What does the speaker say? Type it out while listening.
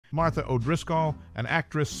Martha O'Driscoll, an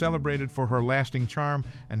actress celebrated for her lasting charm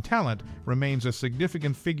and talent, remains a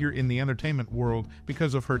significant figure in the entertainment world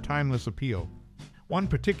because of her timeless appeal. One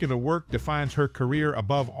particular work defines her career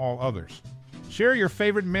above all others. Share your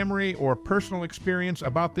favorite memory or personal experience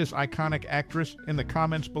about this iconic actress in the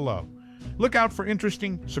comments below. Look out for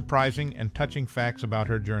interesting, surprising, and touching facts about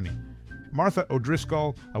her journey. Martha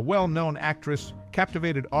O'Driscoll, a well-known actress,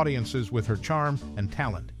 captivated audiences with her charm and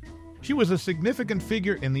talent. She was a significant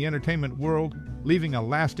figure in the entertainment world, leaving a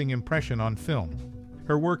lasting impression on film.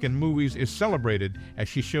 Her work in movies is celebrated as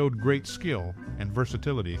she showed great skill and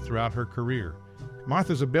versatility throughout her career.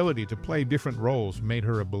 Martha's ability to play different roles made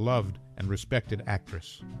her a beloved and respected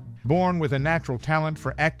actress. Born with a natural talent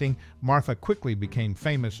for acting, Martha quickly became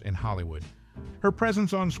famous in Hollywood. Her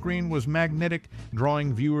presence on screen was magnetic,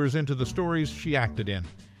 drawing viewers into the stories she acted in.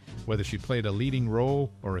 Whether she played a leading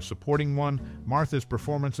role or a supporting one, Martha's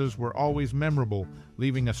performances were always memorable,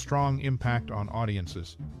 leaving a strong impact on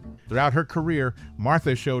audiences. Throughout her career,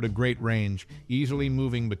 Martha showed a great range, easily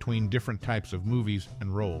moving between different types of movies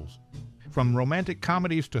and roles. From romantic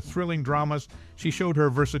comedies to thrilling dramas, she showed her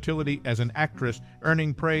versatility as an actress,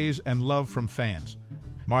 earning praise and love from fans.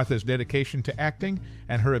 Martha's dedication to acting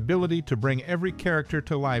and her ability to bring every character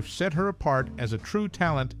to life set her apart as a true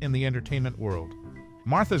talent in the entertainment world.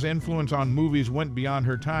 Martha's influence on movies went beyond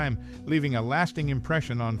her time, leaving a lasting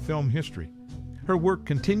impression on film history. Her work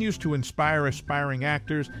continues to inspire aspiring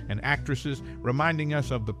actors and actresses, reminding us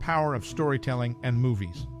of the power of storytelling and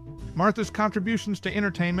movies. Martha's contributions to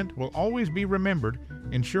entertainment will always be remembered,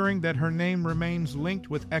 ensuring that her name remains linked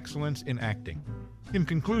with excellence in acting. In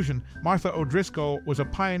conclusion, Martha O'Driscoll was a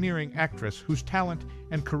pioneering actress whose talent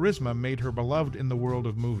and charisma made her beloved in the world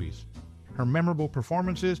of movies. Her memorable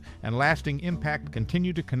performances and lasting impact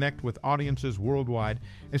continue to connect with audiences worldwide,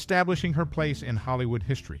 establishing her place in Hollywood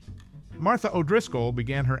history. Martha O'Driscoll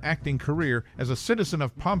began her acting career as a citizen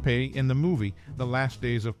of Pompeii in the movie The Last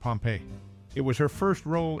Days of Pompeii. It was her first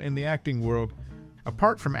role in the acting world.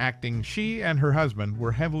 Apart from acting, she and her husband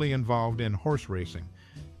were heavily involved in horse racing.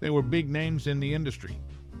 They were big names in the industry.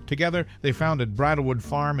 Together, they founded Bridlewood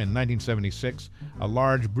Farm in 1976, a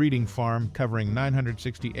large breeding farm covering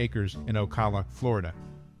 960 acres in Ocala, Florida.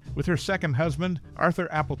 With her second husband, Arthur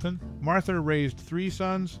Appleton, Martha raised 3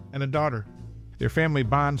 sons and a daughter. Their family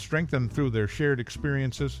bond strengthened through their shared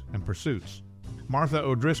experiences and pursuits. Martha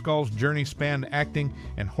O'Driscoll's journey spanned acting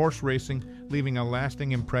and horse racing, leaving a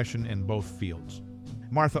lasting impression in both fields.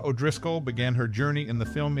 Martha O'Driscoll began her journey in the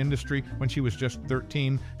film industry when she was just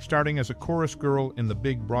 13, starting as a chorus girl in the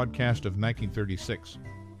big broadcast of 1936.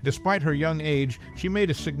 Despite her young age, she made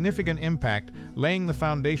a significant impact, laying the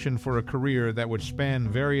foundation for a career that would span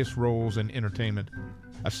various roles in entertainment.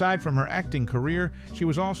 Aside from her acting career, she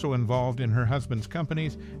was also involved in her husband's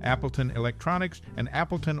companies, Appleton Electronics and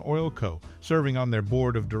Appleton Oil Co., serving on their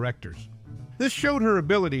board of directors. This showed her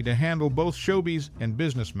ability to handle both showbiz and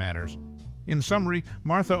business matters. In summary,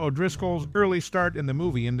 Martha O'Driscoll's early start in the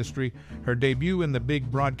movie industry, her debut in the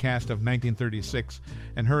big broadcast of 1936,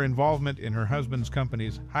 and her involvement in her husband's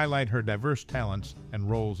companies highlight her diverse talents and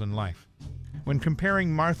roles in life. When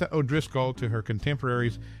comparing Martha O'Driscoll to her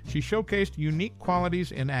contemporaries, she showcased unique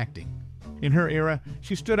qualities in acting. In her era,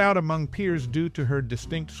 she stood out among peers due to her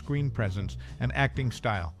distinct screen presence and acting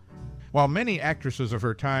style. While many actresses of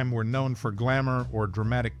her time were known for glamour or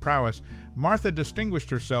dramatic prowess, Martha distinguished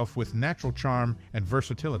herself with natural charm and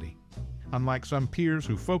versatility. Unlike some peers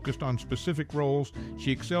who focused on specific roles,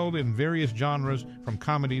 she excelled in various genres from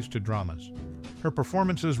comedies to dramas. Her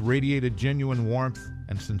performances radiated genuine warmth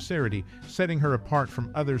and sincerity, setting her apart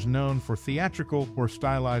from others known for theatrical or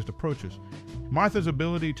stylized approaches. Martha's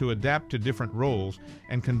ability to adapt to different roles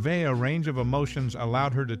and convey a range of emotions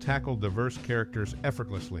allowed her to tackle diverse characters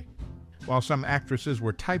effortlessly. While some actresses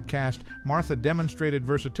were typecast, Martha demonstrated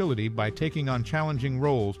versatility by taking on challenging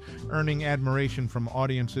roles, earning admiration from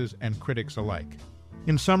audiences and critics alike.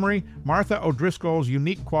 In summary, Martha O'Driscoll's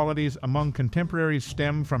unique qualities among contemporaries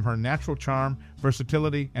stem from her natural charm,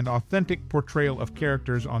 versatility, and authentic portrayal of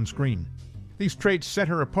characters on screen. These traits set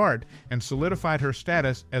her apart and solidified her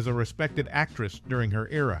status as a respected actress during her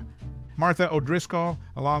era. Martha O'Driscoll,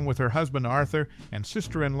 along with her husband Arthur and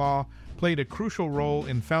sister-in-law, played a crucial role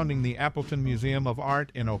in founding the Appleton Museum of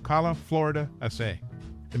Art in Ocala, Florida, USA.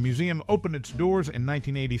 The museum opened its doors in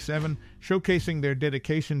 1987, showcasing their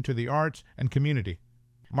dedication to the arts and community.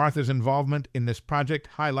 Martha's involvement in this project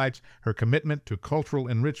highlights her commitment to cultural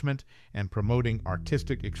enrichment and promoting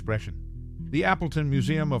artistic expression. The Appleton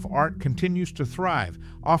Museum of Art continues to thrive,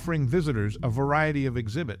 offering visitors a variety of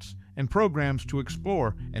exhibits and programs to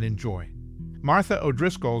explore and enjoy. Martha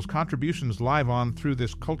O'Driscoll's contributions live on through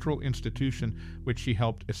this cultural institution which she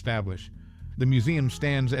helped establish. The museum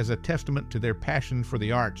stands as a testament to their passion for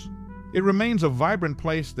the arts. It remains a vibrant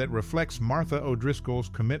place that reflects Martha O'Driscoll's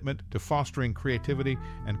commitment to fostering creativity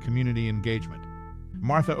and community engagement.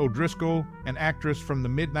 Martha O'Driscoll, an actress from the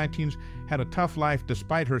mid-1900s, had a tough life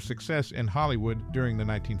despite her success in Hollywood during the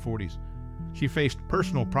 1940s. She faced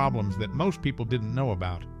personal problems that most people didn't know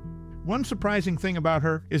about. One surprising thing about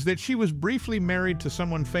her is that she was briefly married to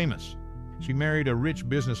someone famous. She married a rich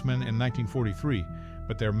businessman in 1943,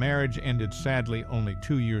 but their marriage ended sadly only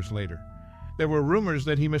 2 years later. There were rumors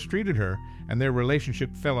that he mistreated her, and their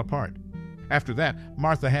relationship fell apart. After that,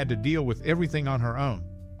 Martha had to deal with everything on her own.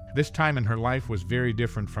 This time in her life was very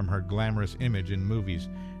different from her glamorous image in movies,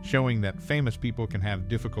 showing that famous people can have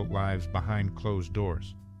difficult lives behind closed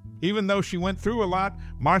doors. Even though she went through a lot,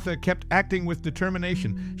 Martha kept acting with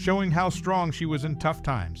determination, showing how strong she was in tough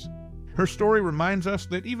times. Her story reminds us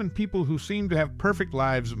that even people who seem to have perfect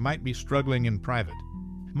lives might be struggling in private.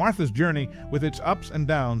 Martha's journey, with its ups and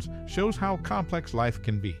downs, shows how complex life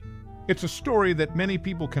can be. It's a story that many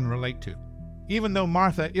people can relate to. Even though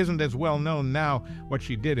Martha isn't as well known now, what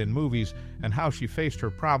she did in movies and how she faced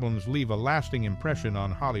her problems leave a lasting impression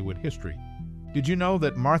on Hollywood history. Did you know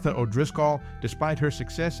that Martha O'Driscoll, despite her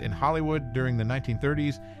success in Hollywood during the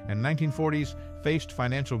 1930s and 1940s, faced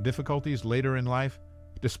financial difficulties later in life?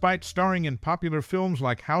 Despite starring in popular films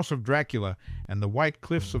like House of Dracula and The White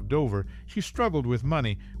Cliffs of Dover, she struggled with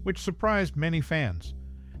money, which surprised many fans.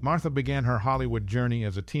 Martha began her Hollywood journey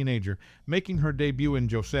as a teenager, making her debut in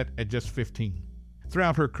Josette at just 15.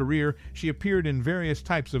 Throughout her career, she appeared in various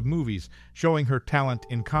types of movies, showing her talent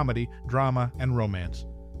in comedy, drama, and romance.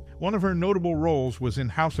 One of her notable roles was in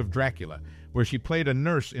House of Dracula, where she played a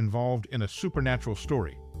nurse involved in a supernatural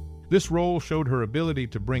story. This role showed her ability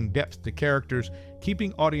to bring depth to characters,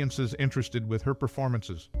 keeping audiences interested with her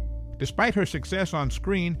performances. Despite her success on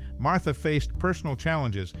screen, Martha faced personal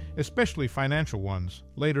challenges, especially financial ones,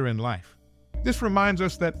 later in life. This reminds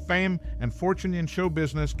us that fame and fortune in show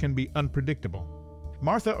business can be unpredictable.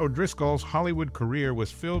 Martha O'Driscoll's Hollywood career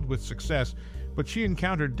was filled with success, but she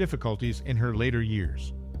encountered difficulties in her later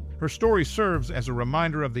years. Her story serves as a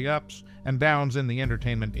reminder of the ups and downs in the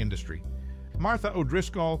entertainment industry. Martha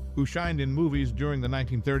O'Driscoll, who shined in movies during the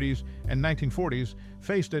 1930s and 1940s,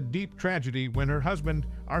 faced a deep tragedy when her husband,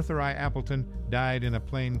 Arthur I. Appleton, died in a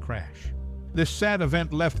plane crash. This sad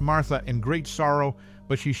event left Martha in great sorrow,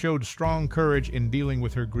 but she showed strong courage in dealing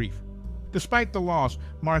with her grief. Despite the loss,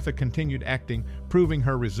 Martha continued acting, proving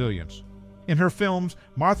her resilience. In her films,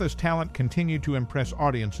 Martha's talent continued to impress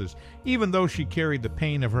audiences, even though she carried the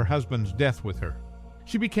pain of her husband's death with her.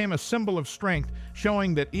 She became a symbol of strength,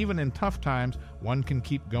 showing that even in tough times, one can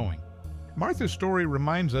keep going. Martha's story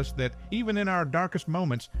reminds us that even in our darkest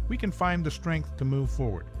moments, we can find the strength to move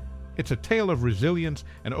forward. It's a tale of resilience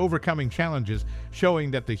and overcoming challenges, showing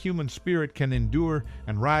that the human spirit can endure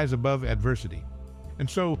and rise above adversity. And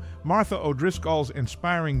so, Martha O'Driscoll's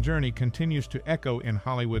inspiring journey continues to echo in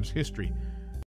Hollywood's history.